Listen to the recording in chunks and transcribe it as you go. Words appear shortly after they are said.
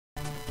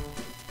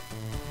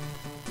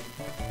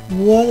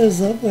What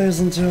is up,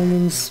 ladies and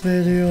gentlemen,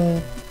 Spade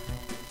here.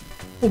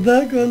 We're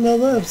back with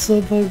another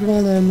episode of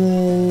Pokemon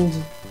Emerald.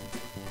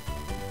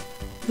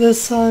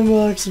 This time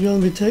we're actually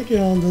going to be taking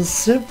on the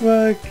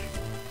shipwreck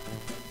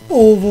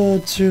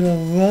over to the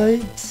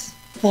right.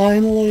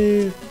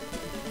 Finally,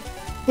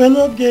 we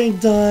ended up getting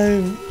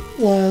dived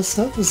last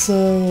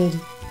episode.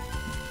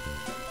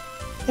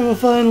 And we're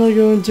finally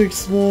going to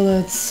explore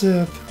that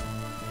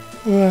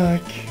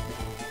shipwreck.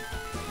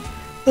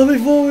 But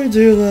before we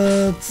do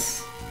that,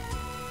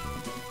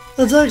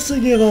 let's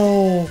actually get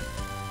our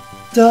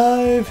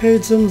Dive,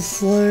 Hate Some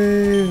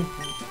Slave,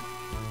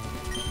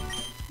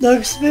 the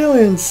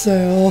experience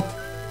sale.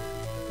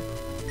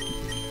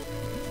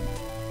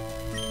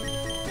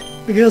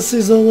 Because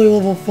he's only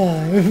level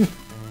 5.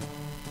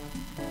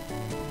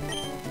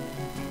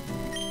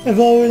 If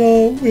all we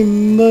know, we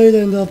might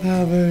end up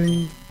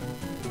having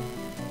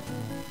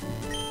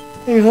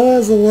her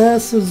as a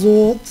last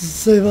resort to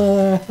save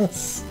our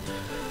ass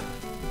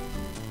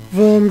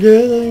from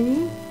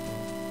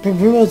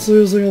pretty much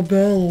losing a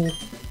battle.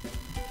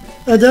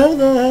 I don't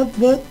know that,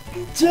 but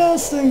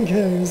just in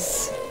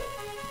case.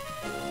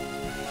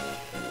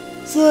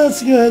 So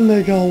let's go ahead and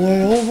make our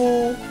way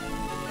over.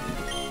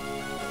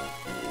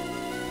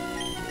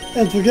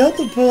 And forget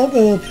to put up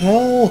a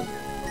rappel.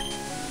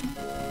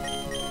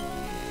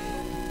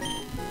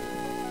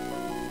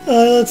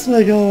 Let's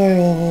make our way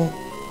over.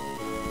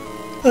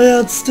 Oh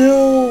yeah, it's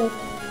still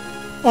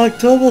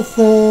October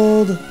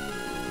 3rd,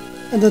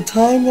 and the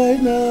time right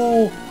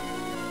now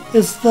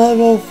is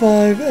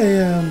 5:05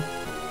 a.m.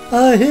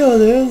 Here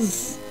it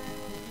is.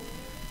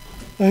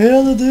 We're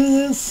here to do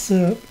this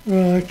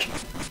shipwreck.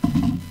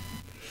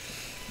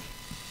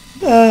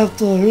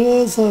 After who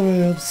knows how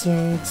many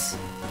episodes.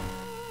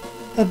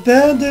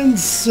 Abandoned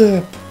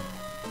ship.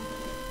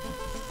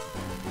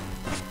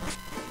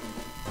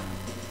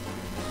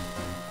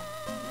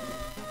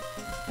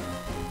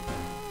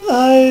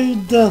 I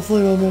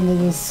definitely remember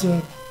this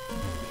ship.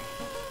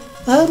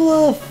 I had a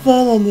lot of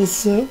fun on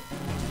this ship.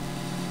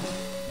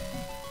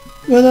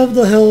 Whenever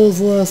the hell was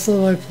the last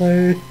time I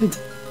played?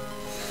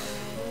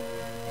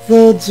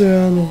 3rd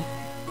Gen.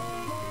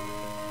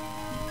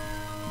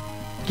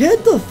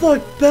 Get the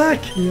fuck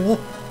back here!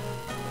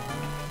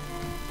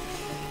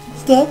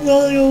 Stop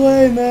running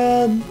away,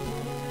 man!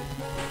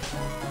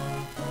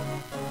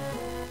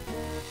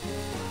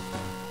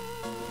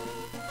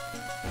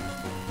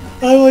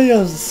 I will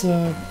use this,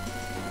 sir.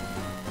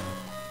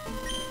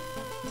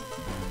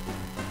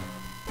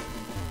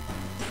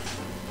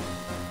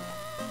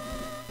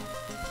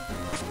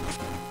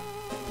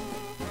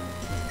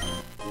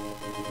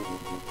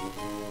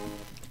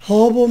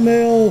 Harbor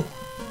mail.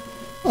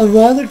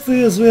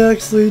 Ironically, as we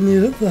actually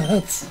needed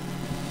that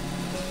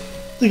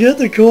to get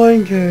the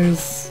coin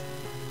case.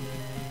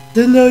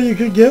 Didn't know you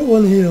could get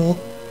one here.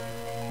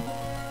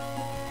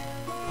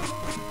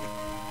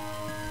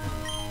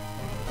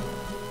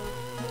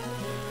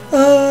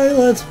 Alright,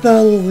 let's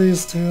battle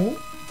these two.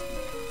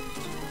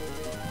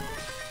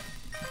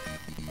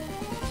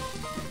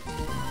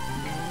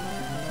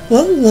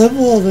 What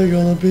level are they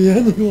gonna be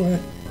anyway?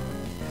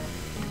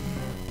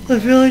 I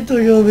feel like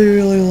they're gonna be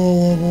really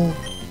low level.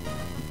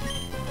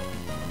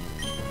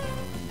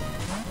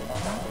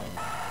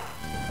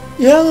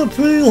 Yeah, they're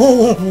pretty low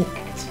level.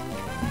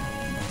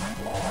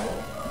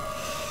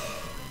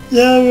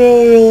 Yeah,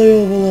 we're really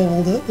over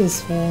leveled at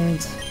this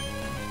point.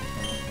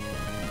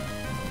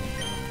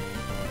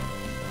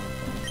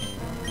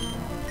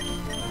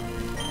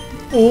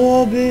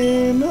 Ore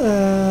beam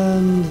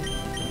and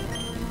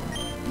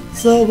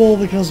Cell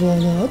because why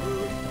not?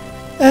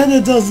 And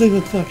it doesn't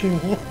even fucking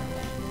work.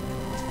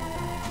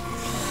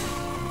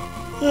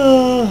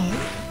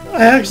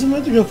 I actually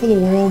meant to go for the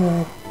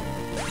whale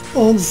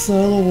on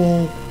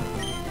Saddlewall.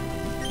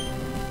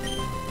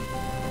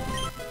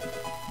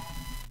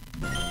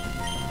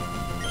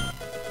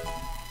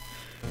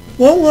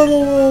 What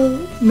level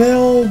will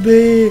Mel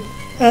be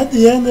at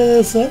the end of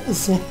this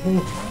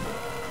episode?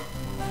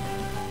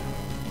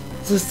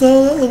 So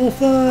still at level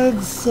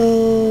 5,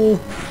 so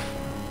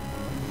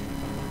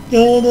I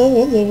don't know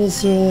what level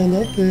she'll end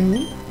up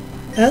being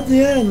at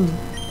the end.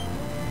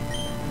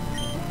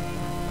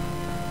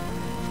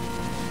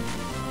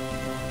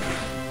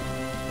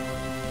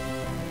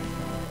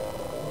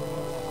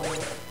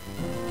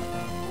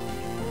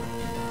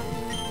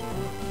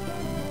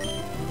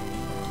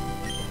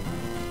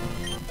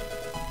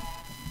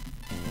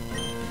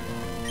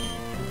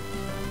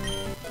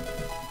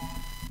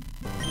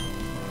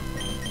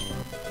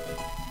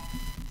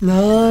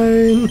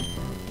 Nine.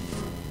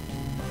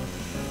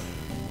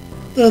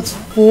 That's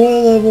 4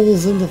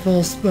 levels in the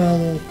first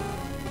battle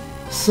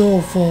so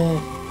far.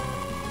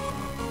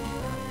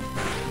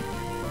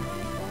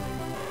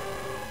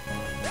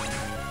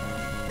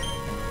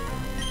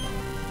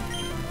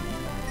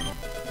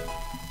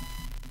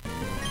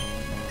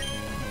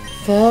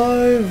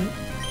 Five.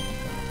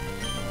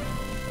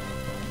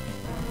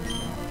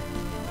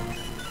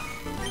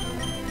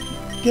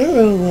 Get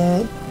rid of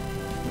that.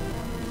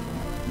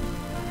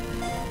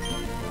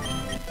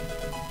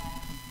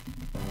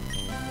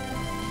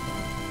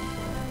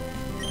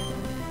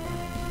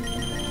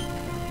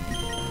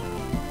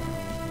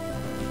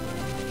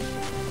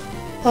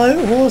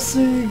 Alright,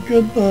 horsey,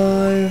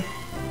 goodbye.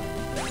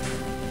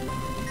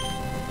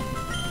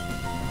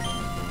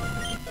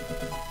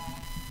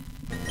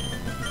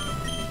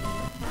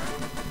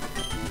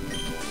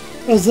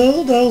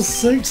 That was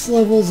 6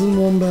 levels in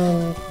one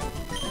battle.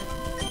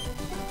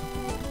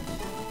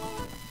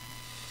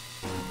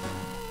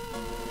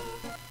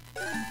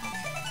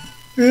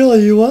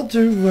 Really, you want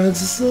to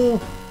register?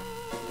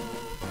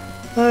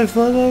 Alright,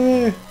 fine by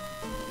me.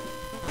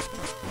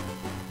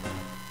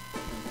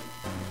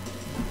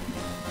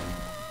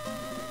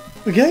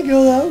 We can't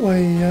go that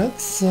way yet,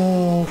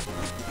 so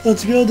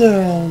let's go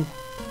down.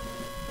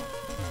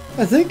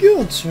 I think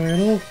you're a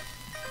trainer.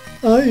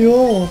 Alright, you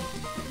are.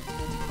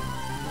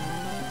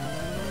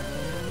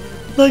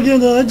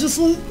 Again, I just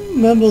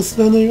remember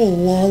spending a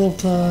lot of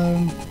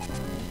time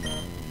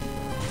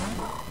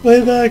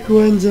way back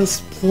when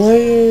just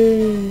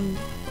playing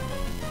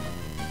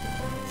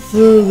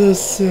through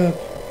this ship.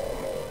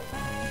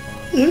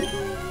 It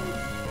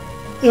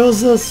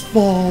was just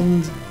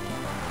fun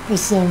for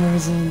some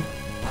reason.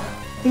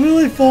 I'm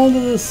really fond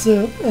of this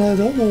ship, and I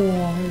don't know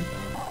why.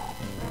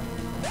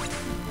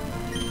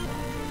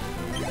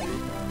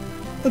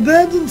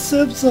 Abandoned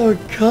ships are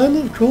kind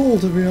of cool,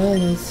 to be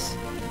honest.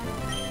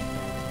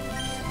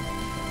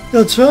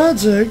 They're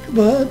tragic,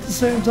 but at the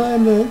same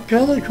time they're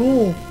kind of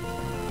cool.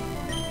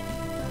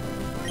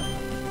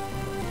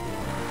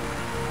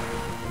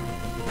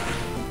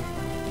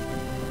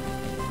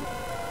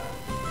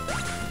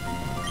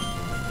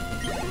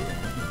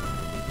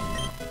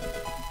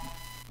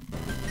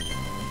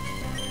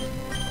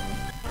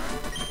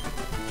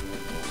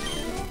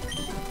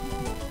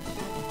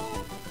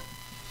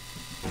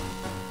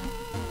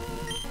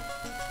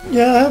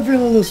 Yeah, I have a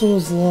feeling this one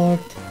was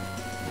locked.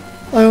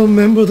 I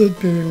remembered it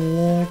being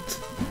locked.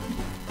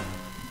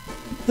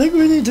 I think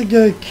we need to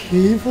get a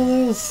key for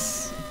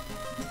this?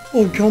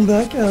 Or come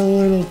back at a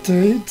later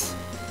date?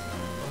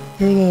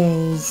 Who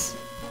knows?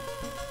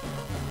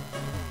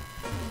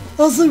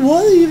 Also,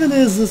 what even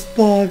is this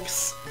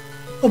box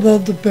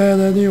above the bed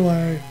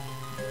anyway?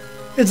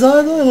 It's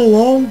either an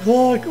alarm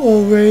clock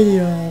or a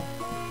radio.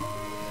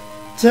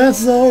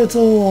 Chances are it's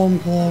an alarm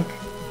clock.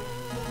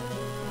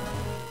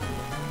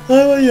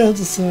 What do you have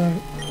to say?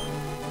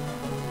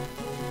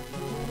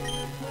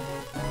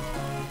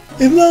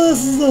 Even though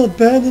this is an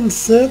abandoned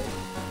ship,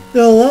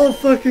 there are a lot of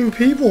fucking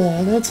people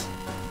on it.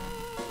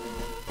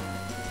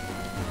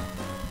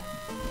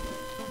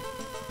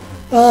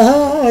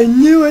 Aha, I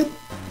knew it!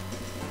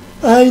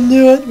 I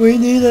knew it, we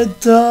need a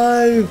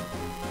dive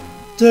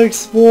to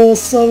explore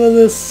some of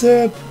this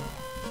ship.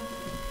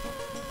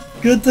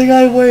 Good thing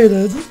I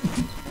waited.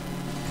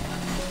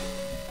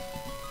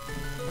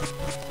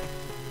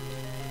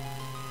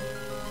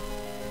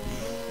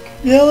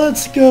 Yeah,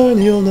 let's go in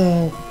here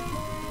now.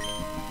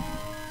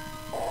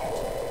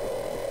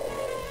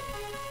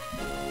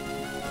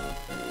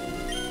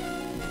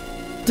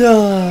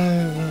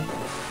 Dive.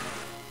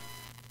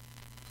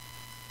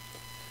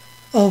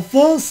 Our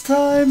first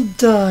time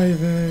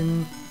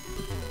diving.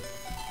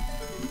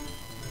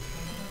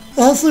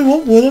 Honestly,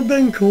 what would have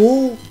been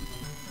cool?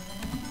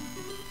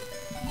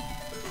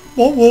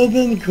 What would have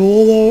been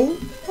cool though,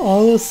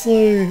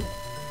 honestly,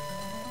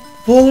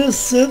 for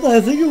this ship,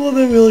 I think it would have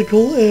been really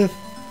cool if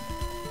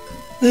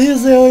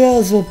these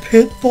areas were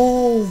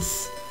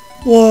pitfalls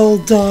while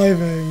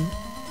diving.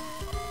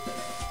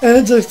 And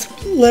it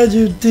just led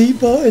you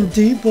deeper and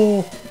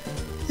deeper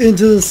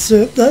into the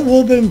ship. That would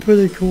have been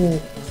pretty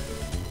cool.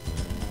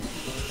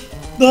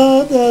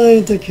 But that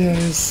ain't the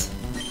case.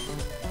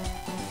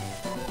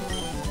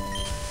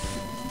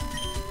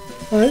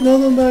 Alright,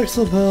 another max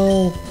of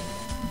hell.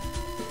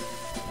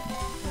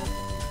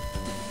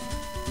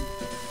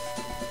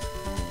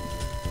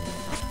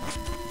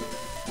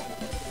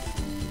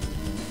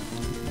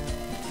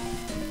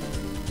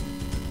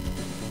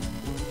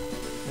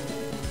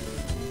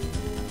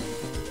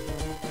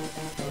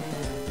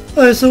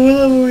 Alright, so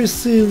whenever we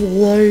see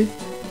light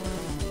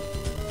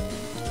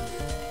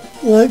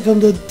from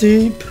the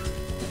deep,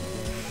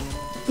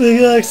 we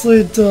can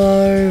actually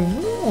dive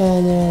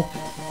on up.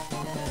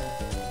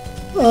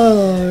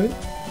 Alright,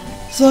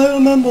 so I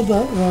remember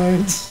that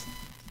right.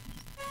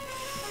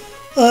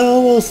 I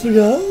almost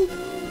forgot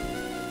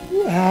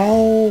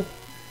how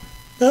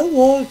that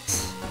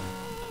worked.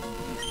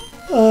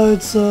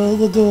 Alright, so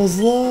the door's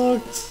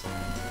locked.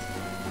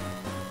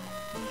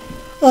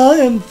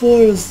 And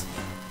there's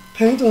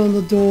paint on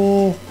the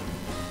door.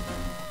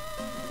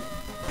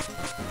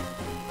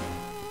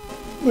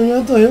 We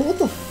got to hit. What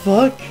the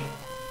fuck?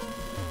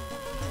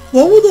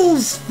 What were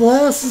those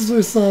flashes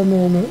we saw a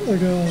moment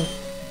ago?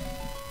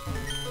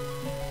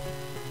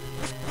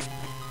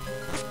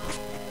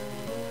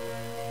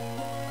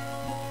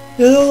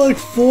 Yeah, there were like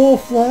 4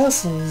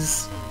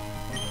 flashes.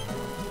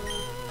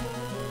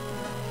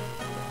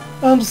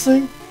 I'm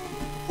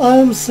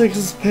sick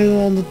as paint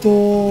on the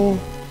door.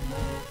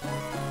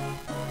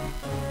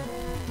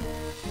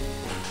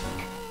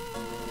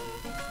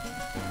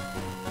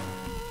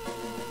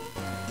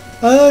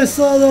 I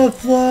saw that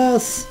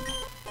flash.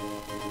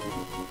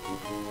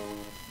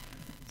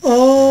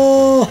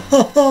 Oh.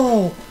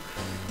 Oh,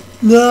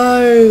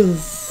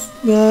 nice,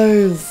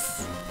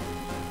 nice.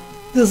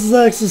 This is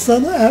actually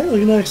starting to act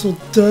like an actual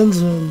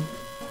dungeon.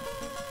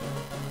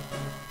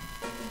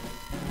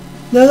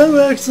 Now that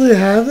we actually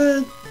have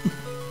it,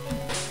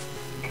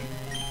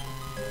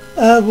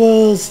 add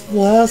was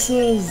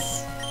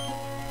flashes,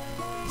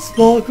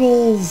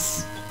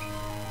 sparkles.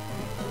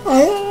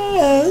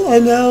 I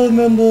now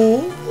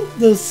remember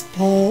this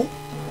part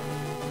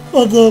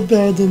of the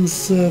abandoned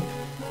ship.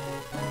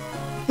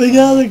 We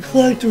gotta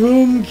collect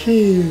room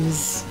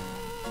keys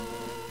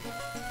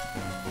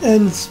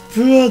and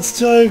let's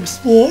try to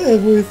explore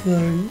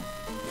everything.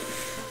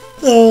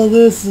 Oh,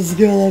 this is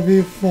gonna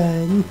be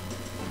fun.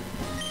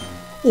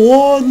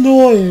 Or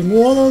annoying,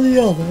 one or the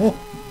other.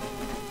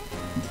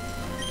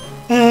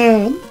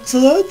 And so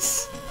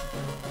that's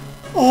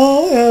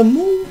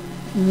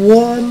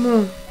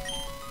RM1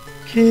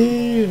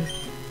 key.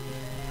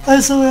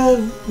 I so we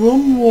have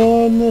room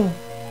 1.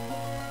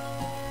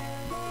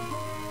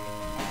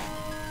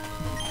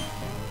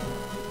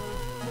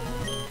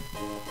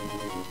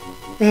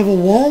 We have a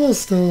water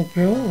still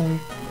apparently.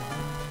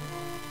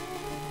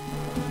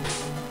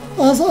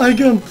 Also, I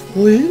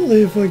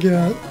completely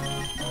forget.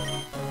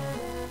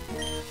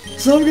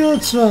 So I'm gonna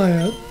try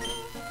it.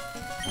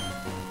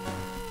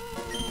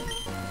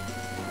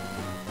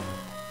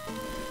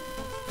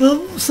 But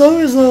for some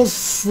reason I was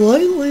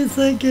slightly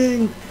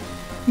thinking,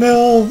 maybe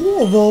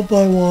I'll vote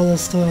by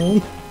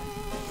Waterstone.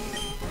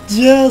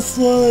 Just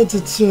wanted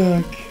to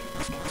check.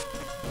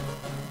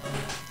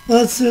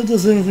 Let's see if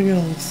there's anything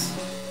else.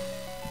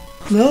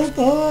 Nope,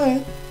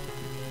 alright.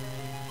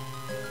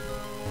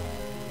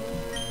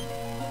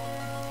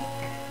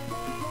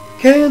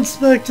 Key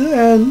Inspector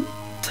and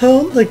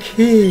turn the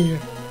key.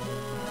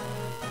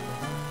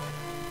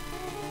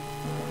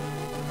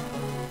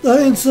 The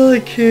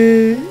inside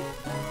key.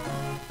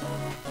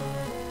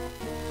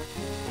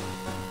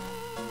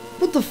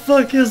 What the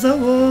fuck is that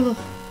word?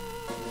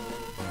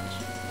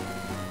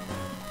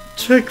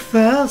 Trick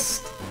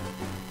fast?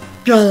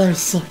 God, I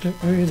suck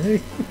at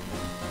reading.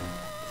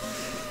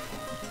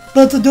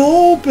 But the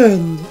door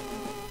opened!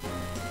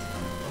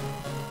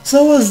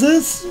 So was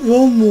this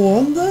room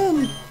 1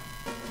 then?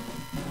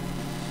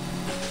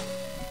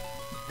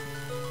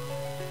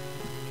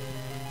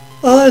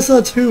 Oh, I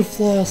saw 2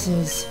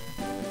 flashes.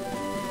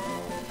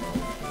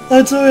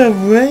 Alright, so we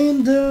have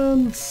rain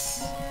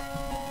dance.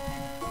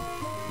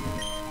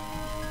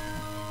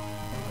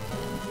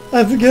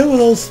 I forget what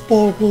those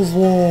sparkles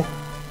were.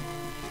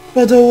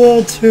 But there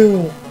were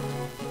 2.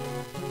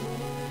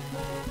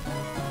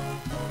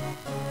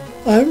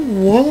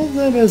 One of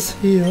them is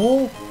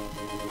heal.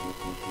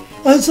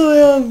 And so we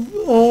have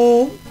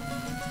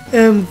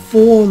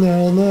M4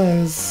 now,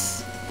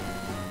 nice.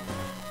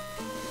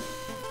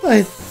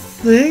 I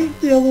think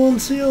the other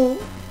one's heal.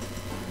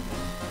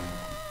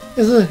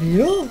 Is it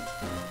heal?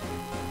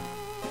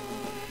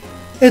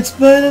 It's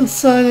bright and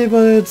sunny,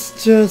 but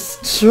it's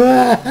just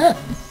trash.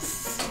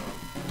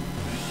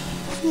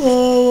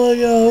 Oh my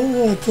god,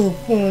 what the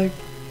fuck?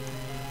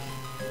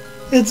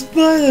 It's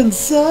bright and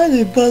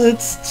sunny, but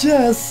it's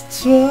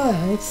just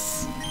trash.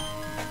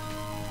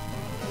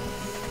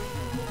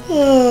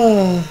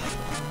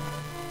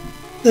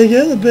 They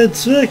get a bit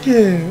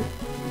tricky.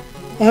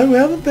 Alright, we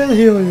haven't been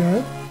here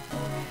yet.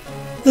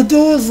 The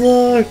door's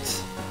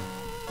locked.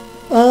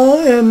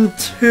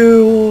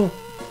 RM2.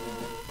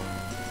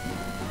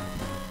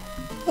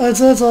 Alright,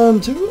 so that's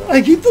RM2.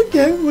 I keep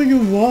forgetting we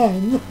can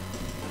run.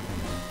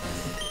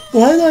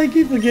 Why do I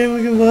keep forgetting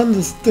we can run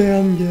this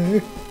damn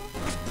game?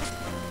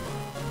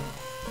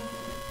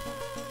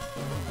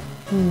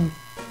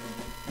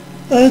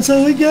 And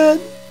so we get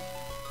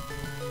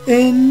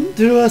into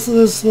the rest of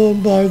this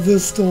room by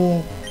this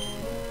door,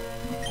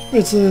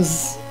 which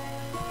is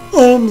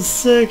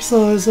 6,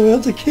 so we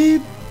have to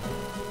keep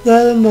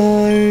that in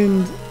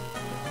mind.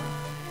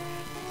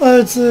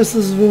 Alright, so this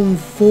is room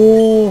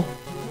 4.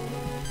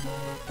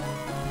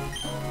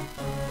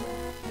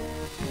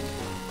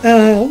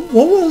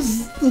 What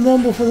was the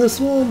number for this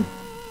one?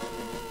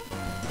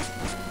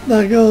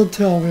 Not gonna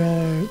tell me,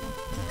 alright.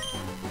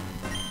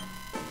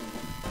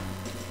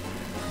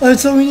 Alright,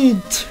 so we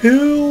need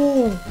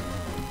 2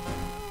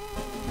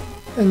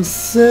 and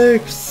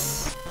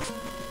 6.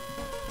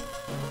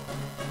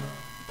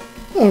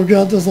 Oh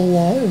god, there's a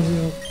lot in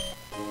here.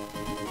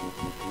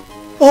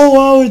 Oh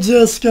wow, we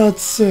just got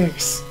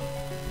 6.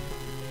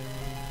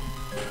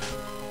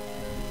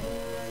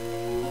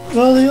 What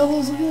are the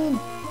others again?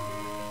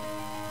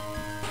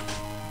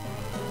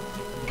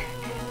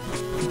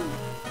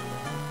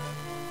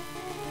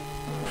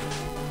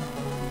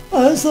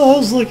 Alright, so I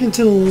was looking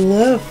to the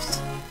left,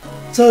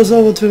 so I was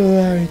over to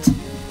the right.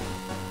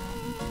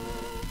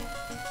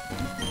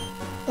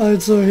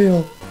 Alright, so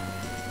here.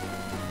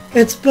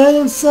 It's bright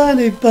and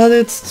sunny, but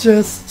it's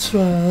just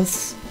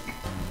trash.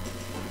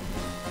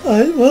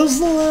 Alright, what was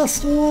the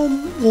last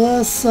one? The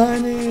last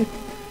shiny?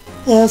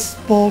 Last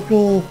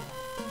sparkle?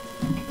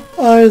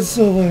 Alright, it's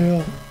over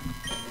here.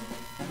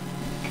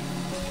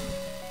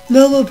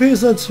 Another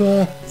piece of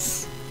trash.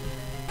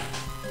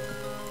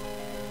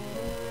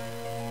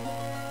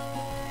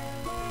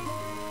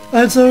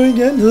 Alright, so we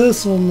get into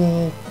this one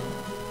now.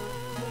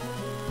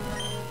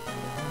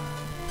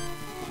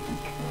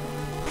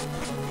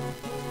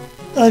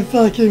 I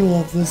fucking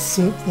love this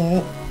soup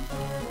though.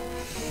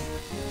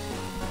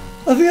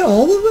 I forget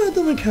all the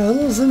random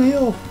encounters in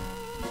here.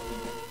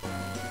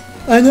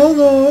 I know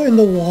they're in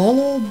the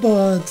water,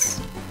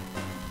 but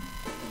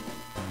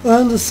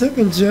around the soup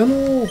in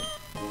general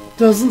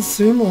doesn't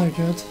seem like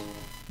it.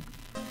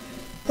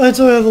 Alright,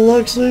 so we have a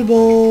luxury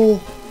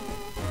bowl.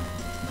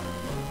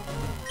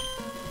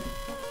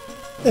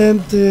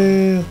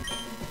 Empty.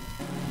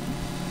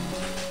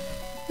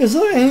 Is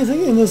there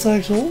anything in this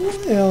actual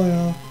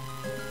area?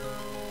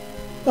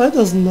 That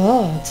does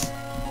not.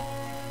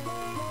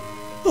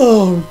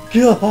 Oh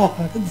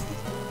god.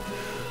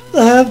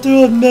 I have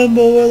to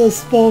remember where the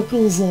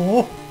sparkles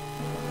are.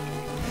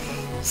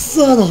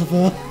 Son of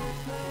a...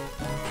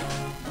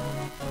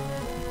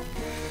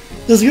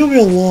 This is gonna be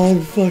a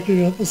long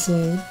fucking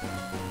episode.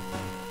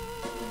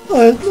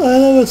 I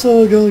know which one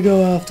we're gonna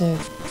go after.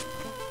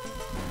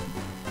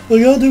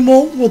 We're gonna do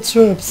multiple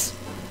trips.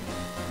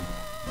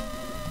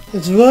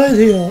 It's right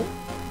here.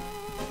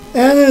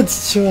 And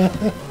it's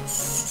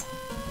trash.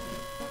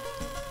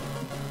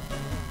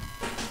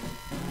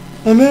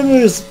 My memory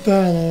is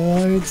bad,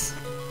 alright?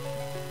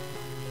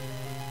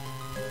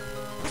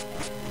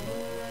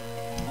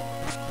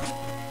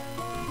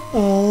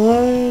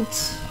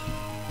 Alright.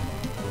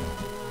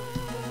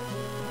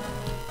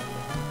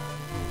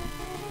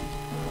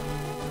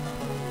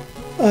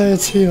 Alright,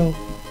 it's here.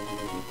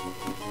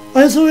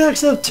 Alright, so we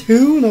actually have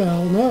two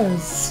now,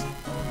 nice.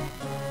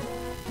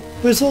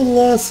 We saw the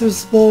last two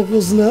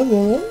sparkles and that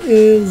one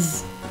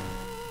is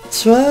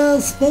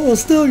trash, but we're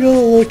still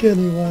gonna look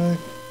anyway.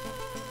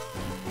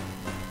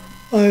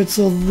 Alright,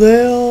 so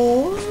there,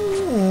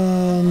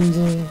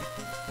 and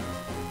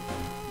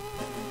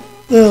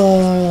there,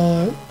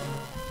 alright.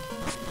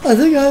 I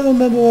think I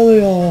remember where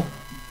they are.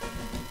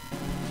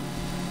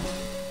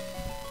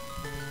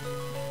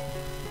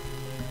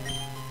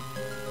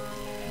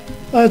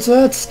 Alright, so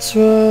that's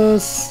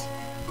trash.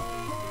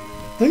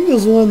 I think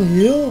there's one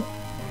here.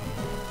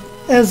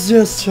 It's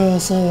just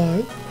trash,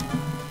 alright.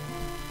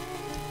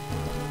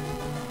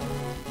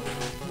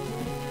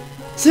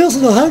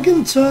 Seriously though, how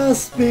can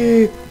trash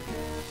be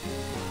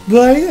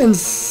bright and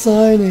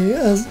shiny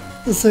at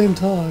the same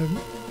time?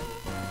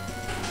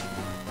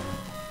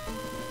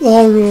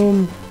 Wrong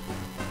room.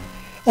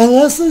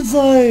 Unless it's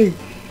like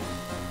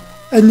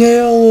a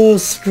nail or a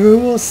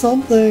screw or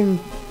something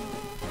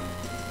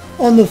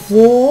on the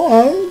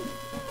floor,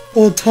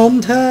 or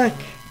thumbtack.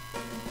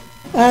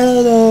 I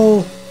don't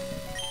know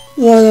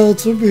what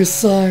else would be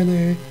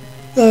shiny.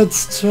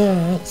 That's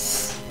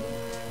trash.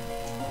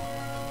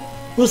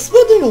 We're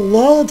spending a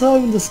lot of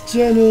time in this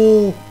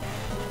general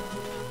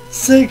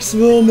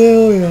 6-room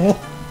area.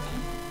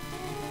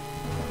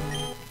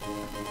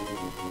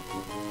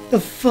 The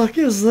fuck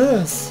is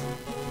this?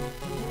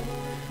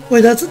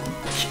 Wait, that's a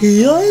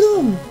key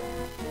item?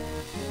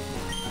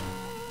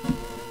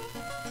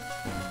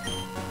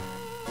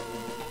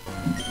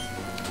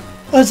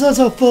 That's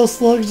our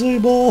first luxury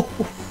ball.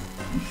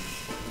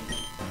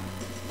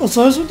 I'm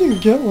surprised we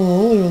didn't get one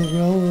earlier, to be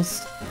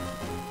honest.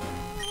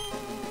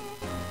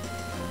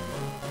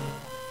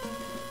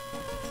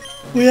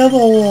 We have a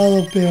lot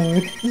of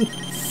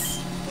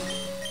berries.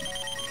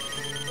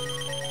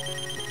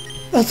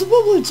 I should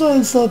probably try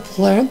and start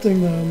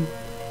planting them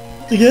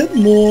to get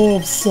more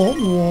of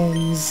certain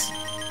ones.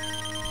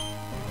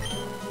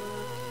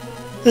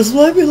 This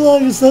might be the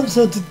longest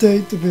episode to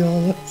date, to be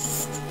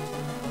honest.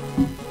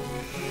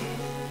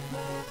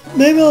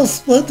 Maybe I'll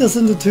split this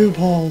into 2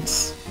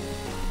 parts.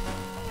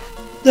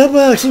 That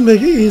might actually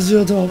make it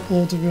easier to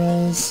upload, to be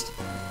honest.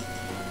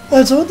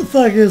 Alright, so what the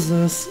fuck is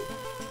this?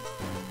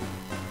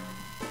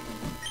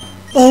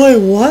 Oh wait,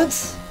 what?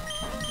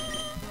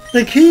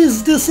 The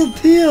keys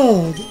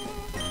disappeared!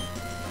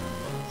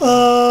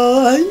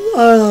 I don't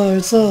know,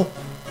 so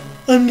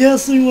I'm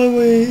guessing when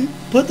we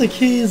put the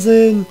keys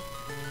in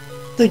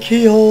the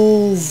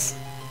keyholes,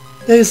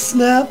 they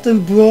snapped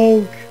and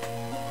broke,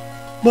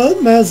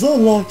 but Mazda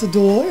unlocked the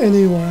door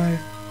anyway.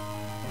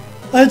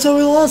 Alright, so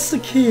we lost the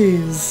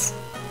keys.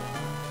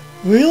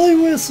 Really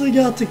wish we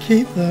got to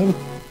keep them.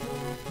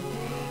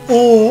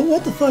 Oh,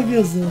 what the fuck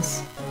is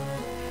this?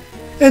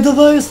 A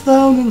device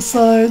found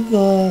inside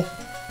the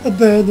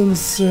abandoned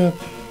ship.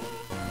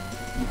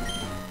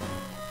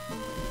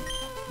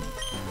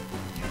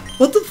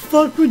 What the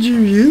fuck would you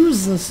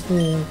use this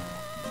for?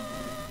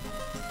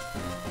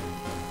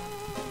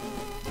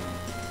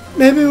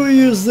 Maybe we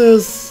use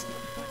this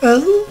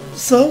as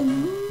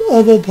some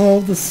other part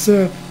of the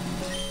ship.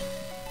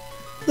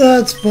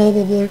 That's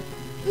probably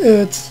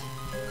it.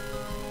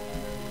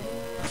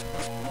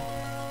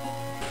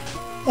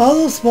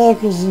 All the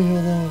sparkles in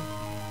here though.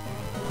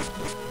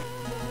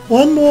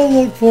 One more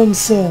look for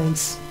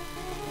insurance.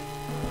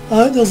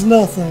 Alright, there's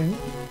nothing.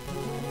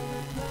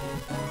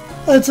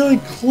 Alright, so we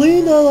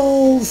cleaned out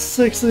all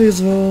 6 of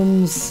these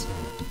rooms.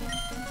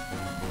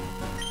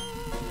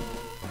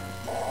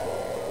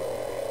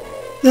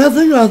 Yeah,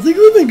 I think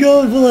we've been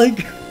going for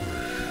like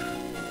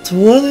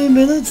 20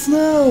 minutes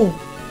now?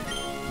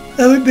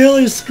 And we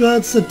barely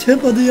scratched the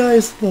tip of the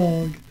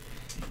iceberg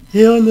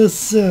here in this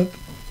sip.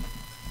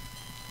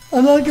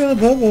 I'm not gonna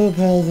put my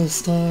lapel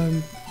this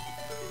time.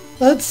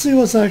 Let's see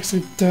what's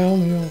actually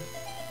down here.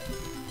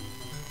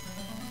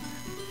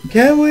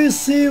 Can we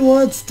see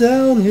what's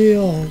down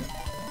here?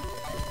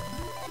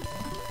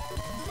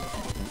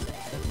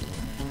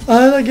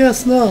 I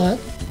guess not.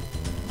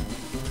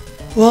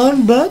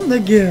 Wrong button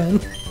again.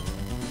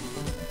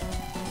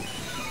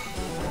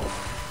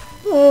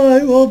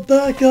 Alright, we'll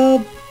back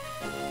up.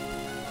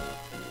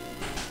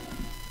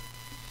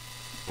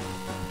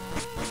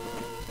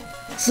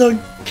 So,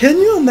 can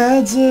you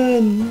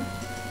imagine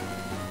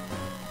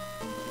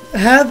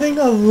having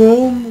a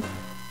room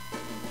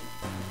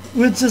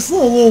with just a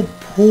little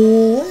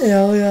pool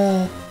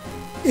area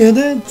in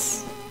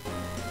it?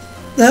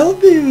 That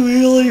would be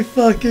really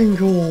fucking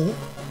cool.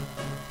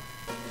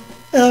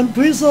 And I'm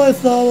pretty sure I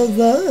thought of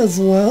that as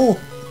well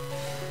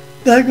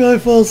back when I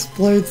first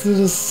played through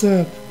the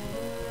sip.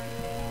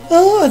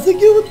 Oh, I think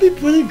it would be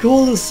pretty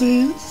cool to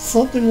see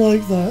something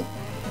like that.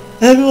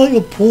 Having like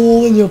a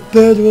pool in your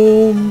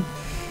bedroom.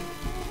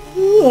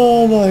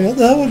 Oh my god,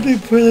 that would be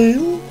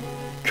pretty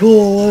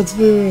cool, let's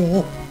be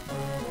real.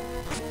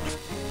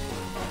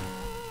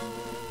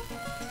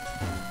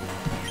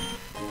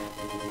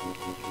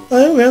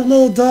 Alright, we have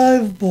no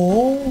dive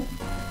ball.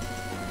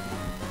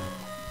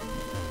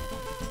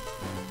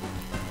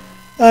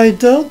 I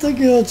don't think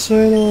you're a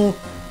trainer.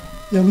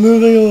 You're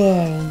moving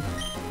around.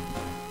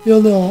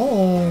 You're not,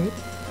 alright.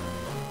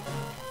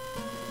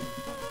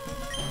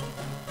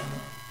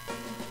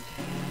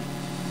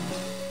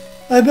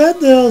 I bet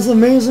there's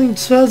amazing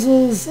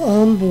treasures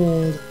on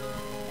board.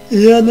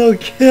 Yeah, no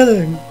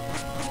kidding.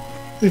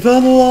 We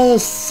found a lot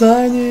of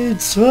shiny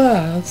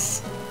trash.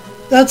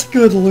 That's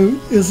good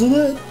loot, isn't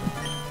it?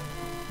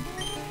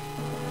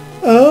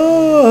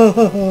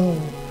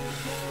 Oh!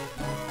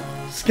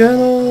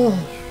 Scanner.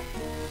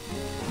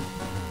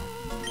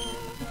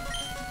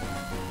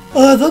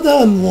 Oh, I thought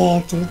that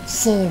unlocked it.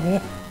 Son of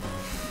a...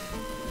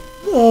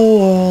 Oh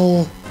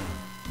well.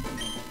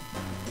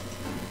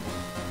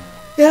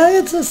 Yeah,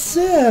 it's a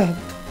sip.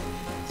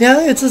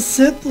 Yeah, it's a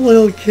sip,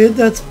 little kid,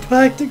 that's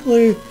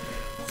practically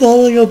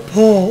falling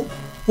apart.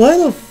 Why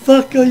the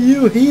fuck are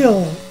you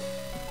here?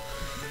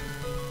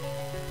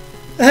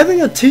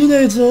 Having a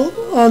teenager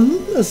on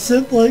a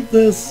sip like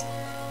this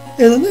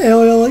in an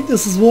area like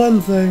this is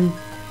one thing.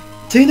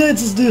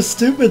 Teenagers do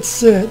stupid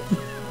shit.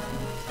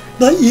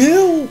 But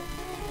you,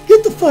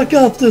 get the fuck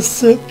off this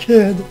sip,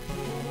 kid.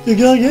 You're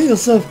gonna get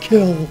yourself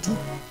killed.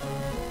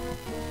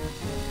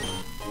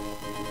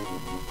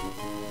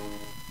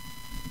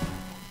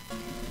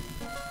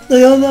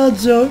 Like, I'm not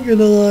joking,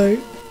 like,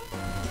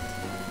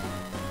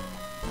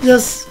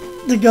 just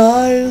the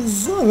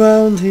guys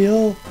around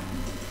here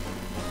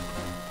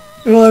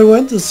who I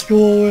went to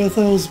school with,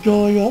 I was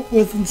growing up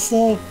with and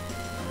stuff,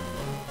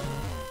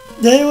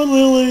 they would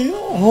literally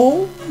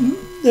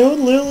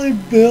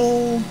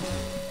build,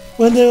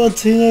 when they were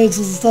teenagers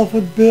and stuff,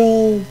 would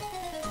build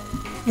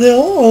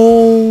their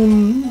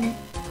own,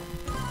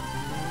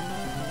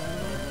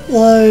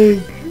 like,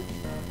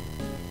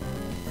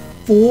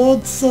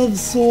 forts of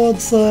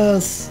sorts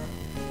as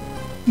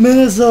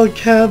miniature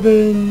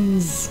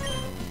cabins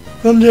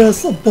from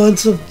just a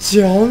bunch of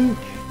junk.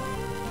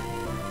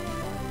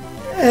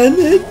 And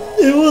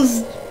it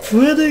was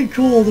pretty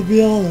cool, to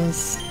be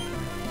honest.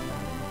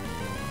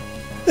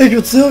 It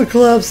could still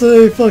collapse at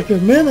any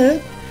fucking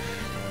minute,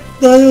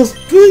 but it was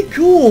pretty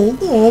cool,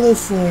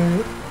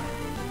 honestly.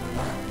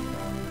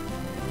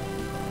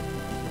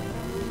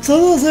 Some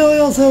of those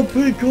areas have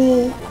pretty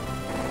cool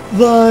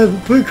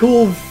vibe, pretty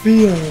cool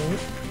feel.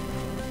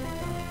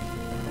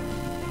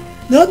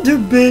 Not too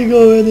big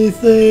or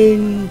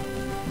anything,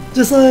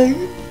 just like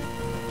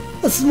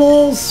a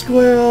small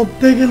square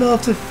big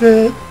enough to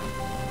fit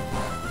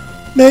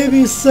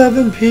maybe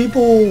 7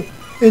 people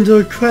into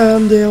a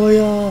crammed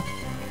area.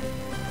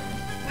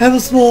 Have a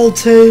small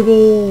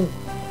table,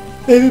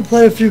 maybe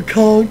play a few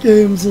card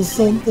games or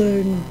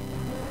something.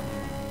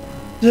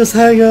 Just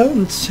hang out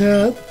and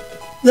chat,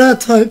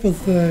 that type of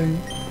thing.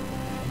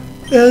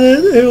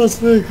 And it was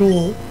pretty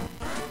cool.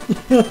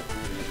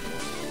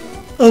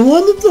 I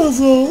wonder if those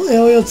little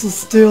areas are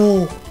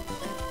still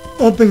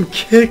up and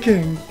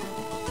kicking.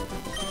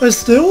 I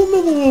still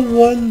remember when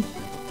one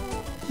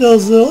of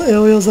those little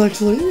areas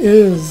actually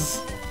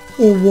is,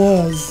 or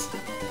was.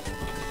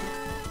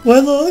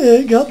 Whether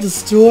it got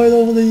destroyed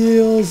over the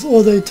years,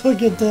 or they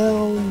took it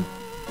down,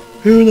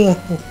 who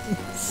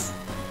knows.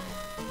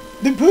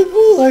 It'd be pretty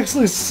cool to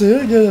actually see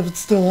it again if it's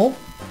still up,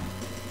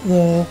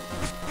 though.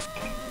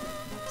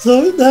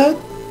 So that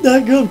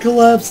could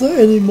collapse at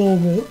any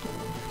moment.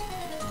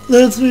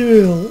 Let's be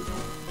real.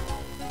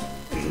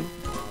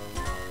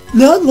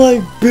 Not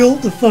like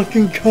built the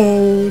fucking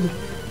code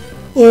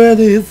or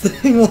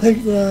anything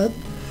like that.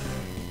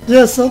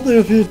 Just something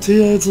a few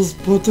teenagers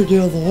put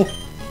together.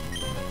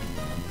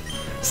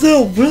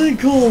 Still, pretty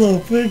cool though,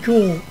 pretty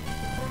cool.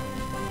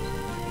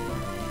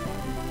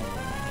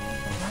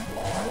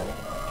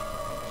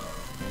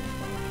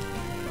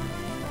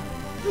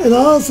 And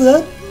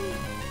honestly,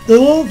 there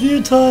were a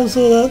few times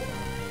where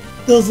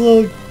those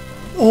little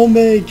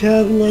homemade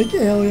cabin-like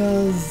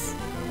areas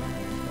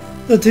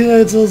the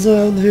teenagers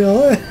around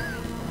here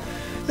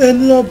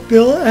ended up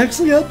building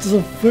actually got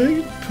some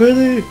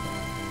pretty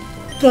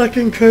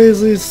fucking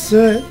crazy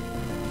shit.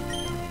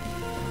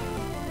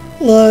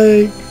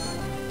 Like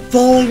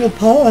falling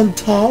apart on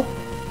top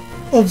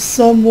of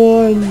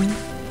someone.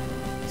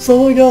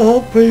 Someone got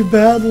hurt pretty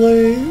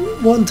badly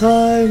one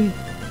time.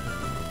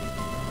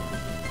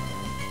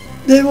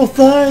 They were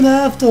fine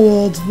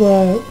afterwards,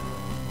 but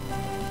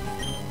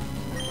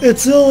it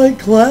still like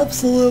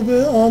collapsed a little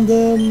bit on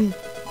them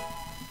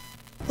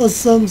or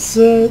some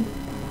shit.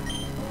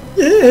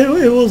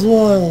 It was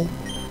wild.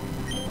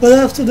 But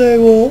after they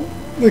were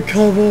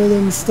recovered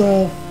and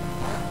stuff,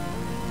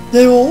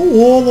 they were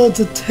ordered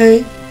to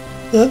take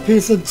that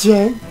piece of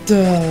junk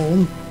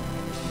down.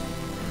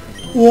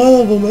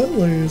 One of them at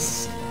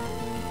least.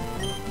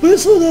 Pretty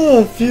sure there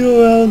are a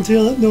few around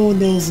here that no one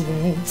knows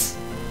about.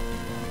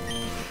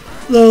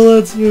 Now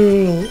let's be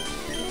real.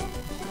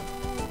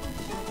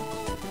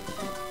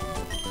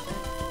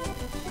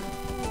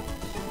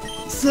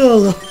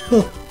 So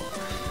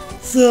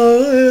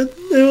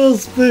it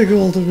was pretty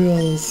cool, to be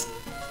honest.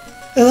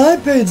 And I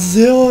paid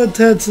zero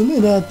attention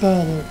in that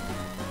battle.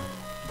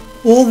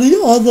 Or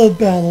the other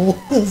battle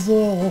as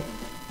well.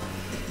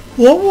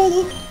 What were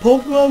the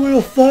Pokemon we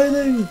were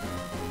fighting?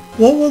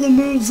 What were the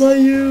moves I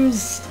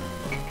used?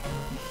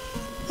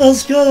 I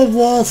was kind of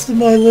lost in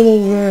my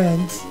little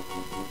rant.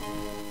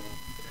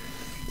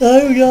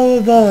 I got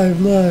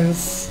revived,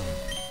 nice.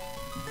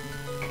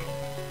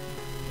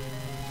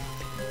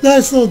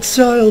 Nice little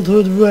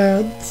childhood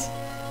rant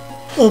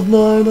of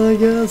mine, I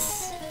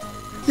guess.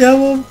 Yeah,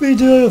 we'll be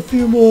doing a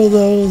few more of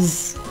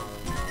those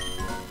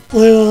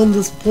later on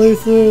this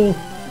playthrough.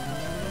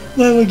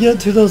 When we get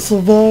to the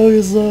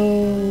Safari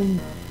Zone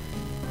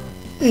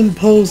in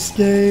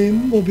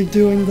post-game, we'll be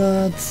doing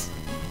that.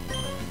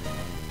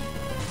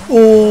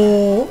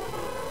 Or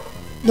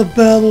the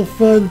Battle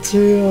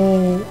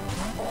Frontier,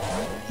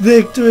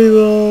 Victory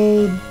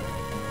Road,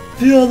 a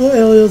few other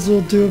areas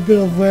we'll do a bit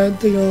of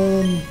ranting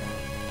on.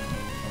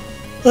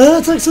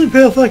 That's actually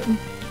perfect,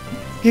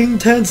 getting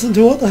tense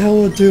into what the hell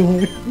we're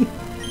doing.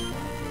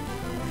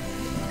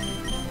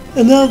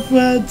 Enough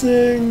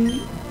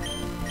ranting,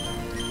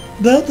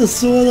 about the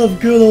sort of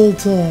good old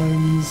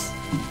times.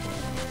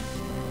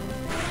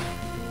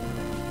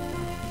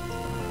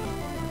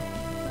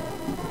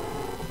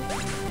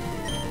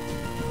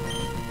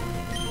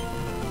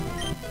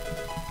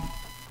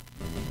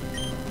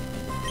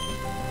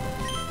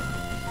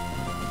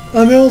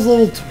 I mean, I was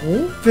level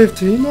 12,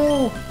 15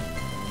 now?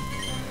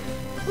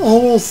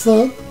 Almost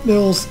thought it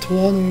was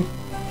 20.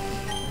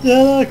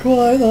 Yeah, not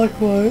quite, not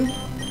quite.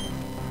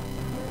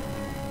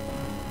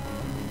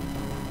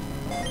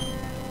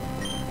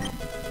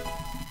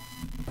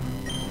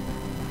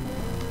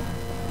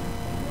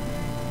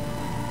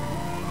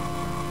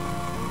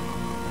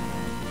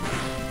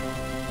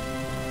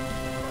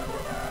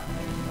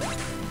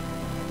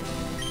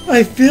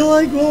 I feel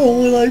like we're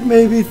only like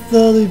maybe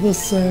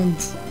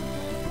 30%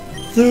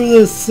 through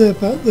this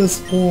sip at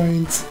this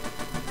point.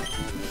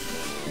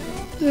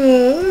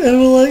 Yeah, and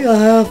we're like a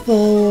half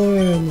hour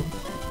in.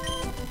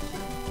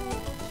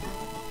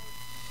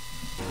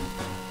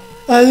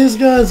 These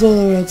guys are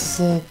the red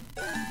stuff.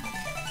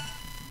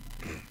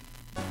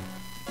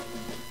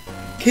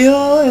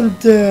 Kira and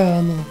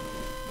Dan.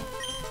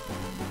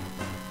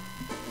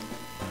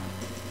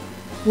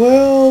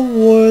 Where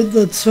would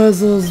the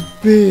treasures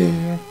be?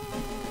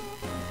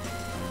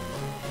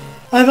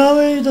 I've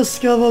already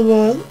discovered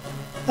what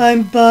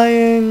I'm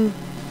buying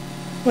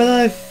when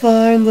I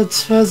find the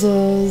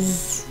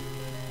treasures.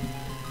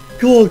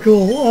 Cool,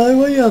 cool. Alright,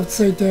 what do you have to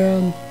say,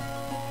 Dan?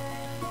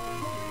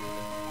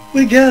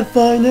 We can't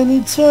find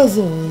any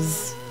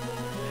treasures.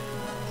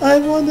 I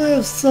wonder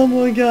if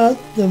someone got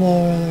them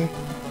already.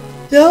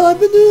 Yeah, I've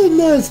been doing a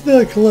nice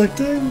bit of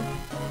collecting.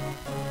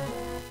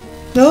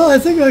 No, I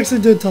think I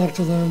actually did talk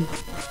to them.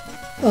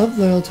 Up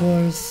there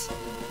twice.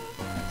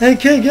 Hey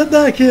kid, get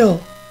back here!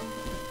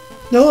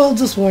 No, I'll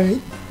just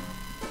wait.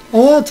 I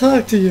want to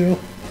talk to you.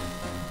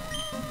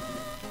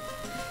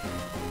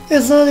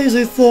 It's not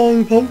easy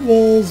throwing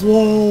Pokeballs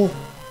while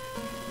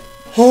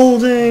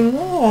holding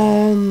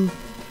on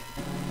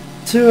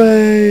to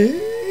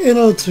a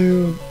inner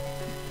tube.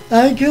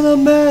 I can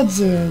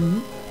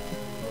imagine.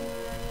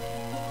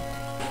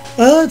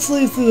 Let's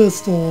leave through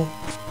this door.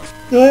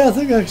 Yeah, I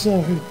think actually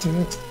I'll hit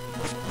it.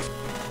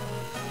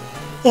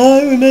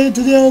 Alright, we made it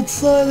to the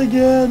outside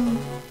again.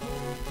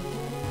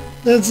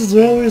 This is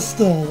where we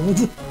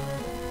started.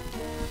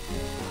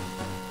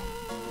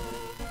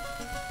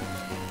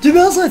 To be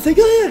honest, I think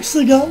I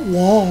actually got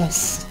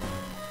lost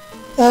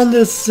on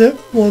this ship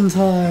one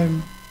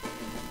time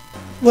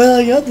when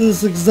I got to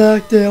this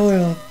exact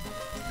area,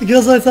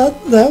 because I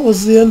thought that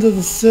was the end of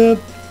the ship,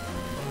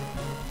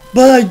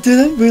 but I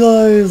didn't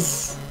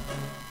realize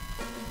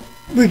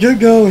we could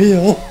go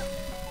here.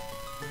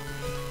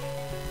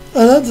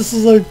 I thought this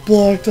was like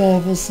blocked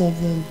off or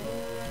something.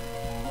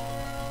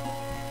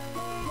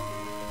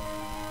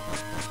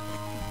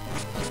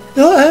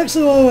 No, I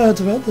actually want to rant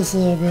about this a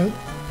little bit.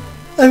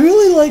 I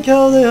really like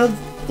how they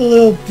have the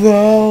little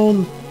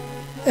brown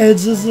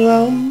edges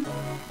around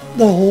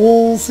the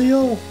holes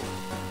here,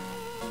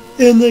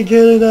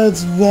 indicating that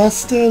it's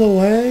rusted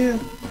away.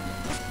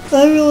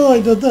 I really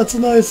like that. That's a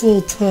nice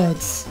little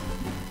touch.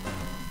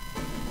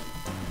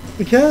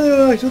 We can't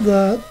interact with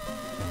that.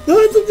 No,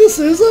 I think this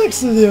is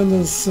actually the end of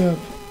the sip.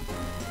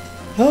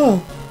 Huh.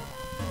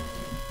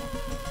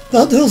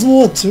 Thought there was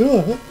more to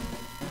it.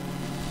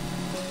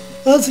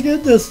 Let's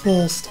get this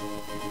first.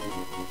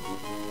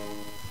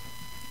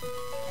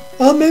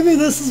 Oh, maybe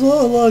this is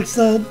what unlocks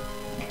that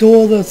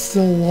door that's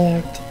still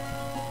locked.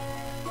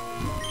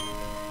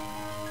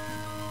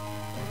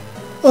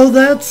 Oh,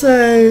 that's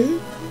a...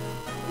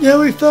 Yeah,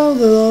 we found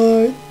it,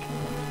 alright.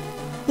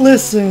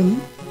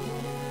 Listen.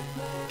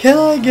 Can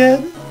I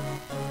get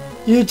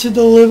you to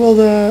deliver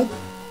that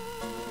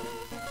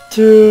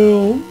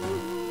to...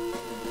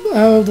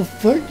 How the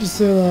fuck did you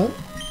say that?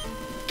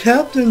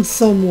 Captain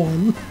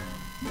someone.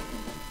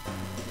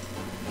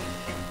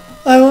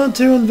 I want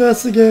to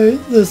investigate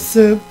this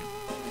sip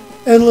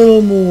a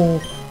little more.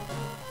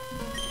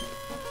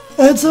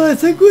 And so I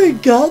think we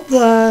got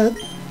that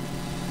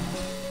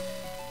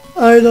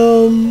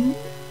item.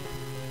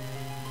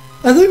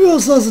 I think we were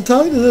supposed to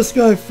talk to this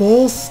guy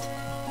first.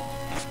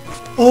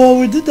 Oh,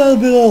 we did that a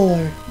bit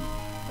earlier.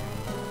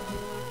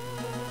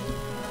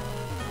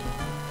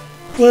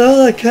 Well,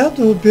 how that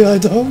captain would be, I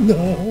don't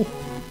know.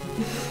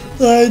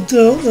 I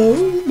don't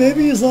know.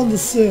 Maybe he's on the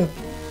ship.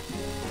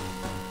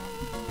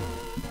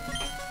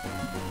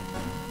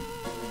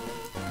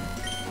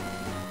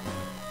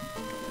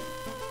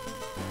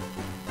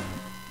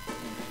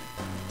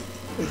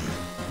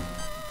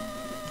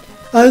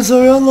 Alright,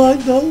 so we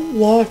unlocked the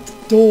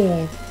locked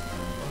door.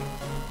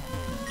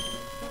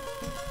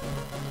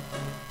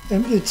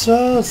 Empty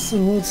chest,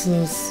 and what's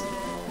this?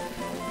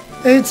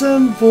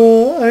 Item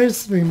for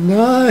ice cream,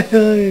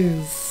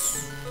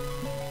 nice!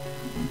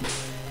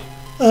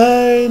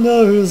 I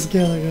know who's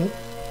getting it.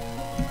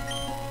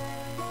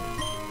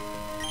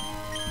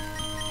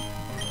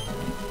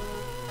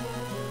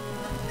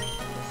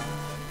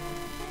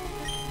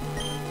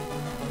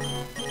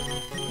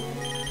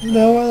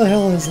 Now where the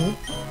hell is it?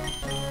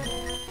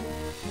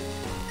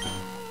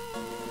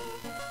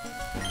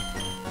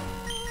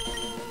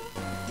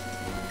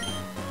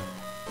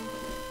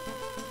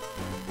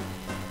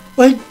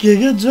 Wait,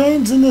 Giga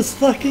Drain's in this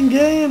fucking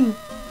game?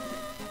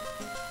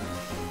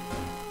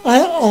 I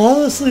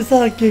honestly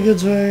thought Giga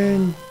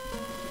Drain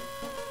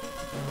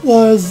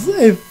was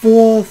a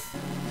 4th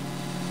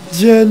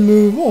gen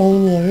move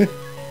only.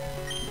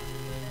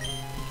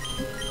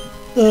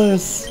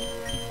 Nice.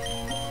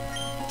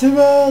 Too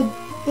bad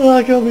we're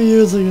not gonna be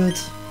using it.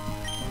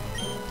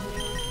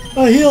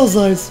 Heals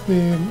Ice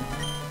Beam.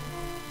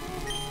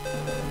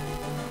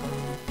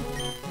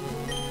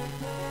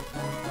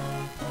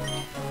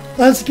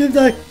 Let's give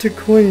that to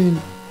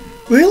Queen.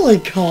 Really,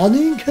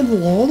 Connie can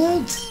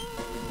learn it?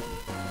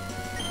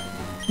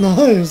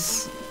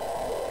 Nice.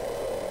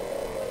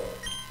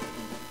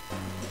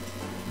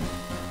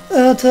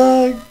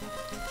 Attack.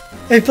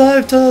 A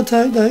 5-turn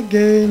attack that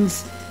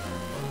gains.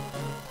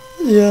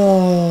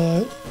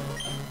 Yeah.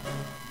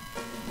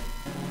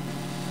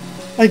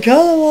 I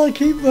kinda wanna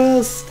keep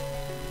Rest,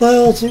 but I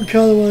also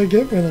kinda wanna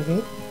get rid of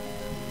it.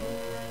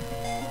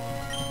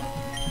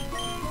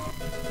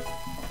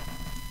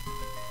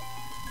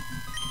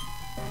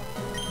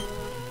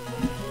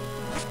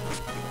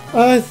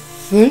 I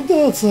think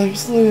that's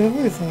actually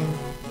everything.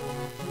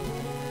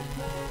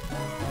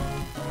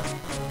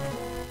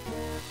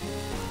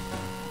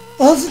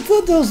 I also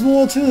thought there was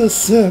more to the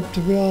sip, to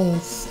be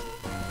honest.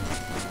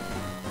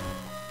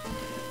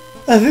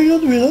 I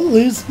figured we'd at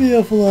least be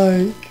here for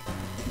like,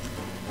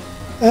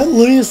 at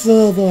least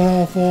another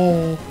half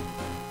hour.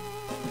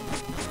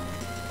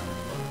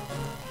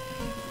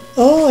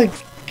 Oh, I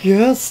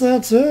guess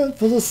that's it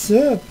for the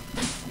sip.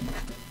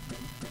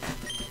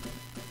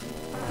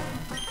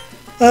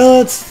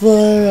 Let's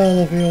fly out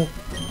of here.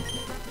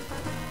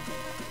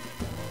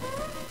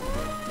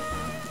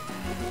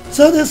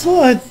 So this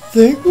one, I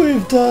think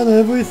we've done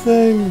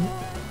everything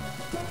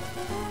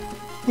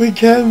we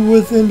can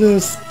within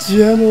this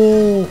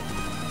general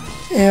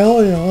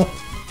area.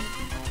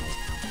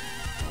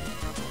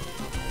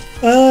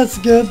 Let's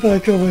get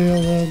back over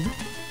here then.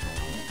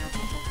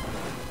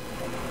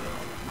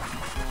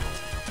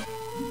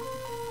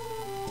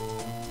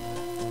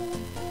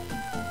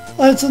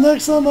 Alright, so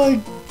next time I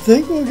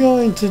think we're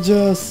going to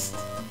just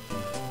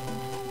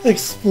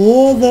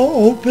explore the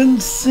open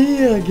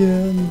sea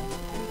again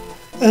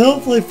and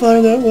hopefully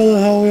find out where the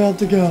hell we have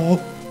to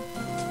go.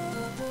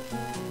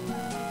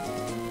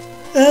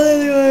 And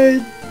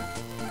anyway,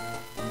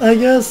 I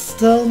guess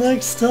till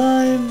next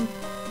time,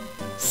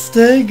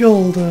 stay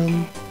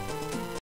golden.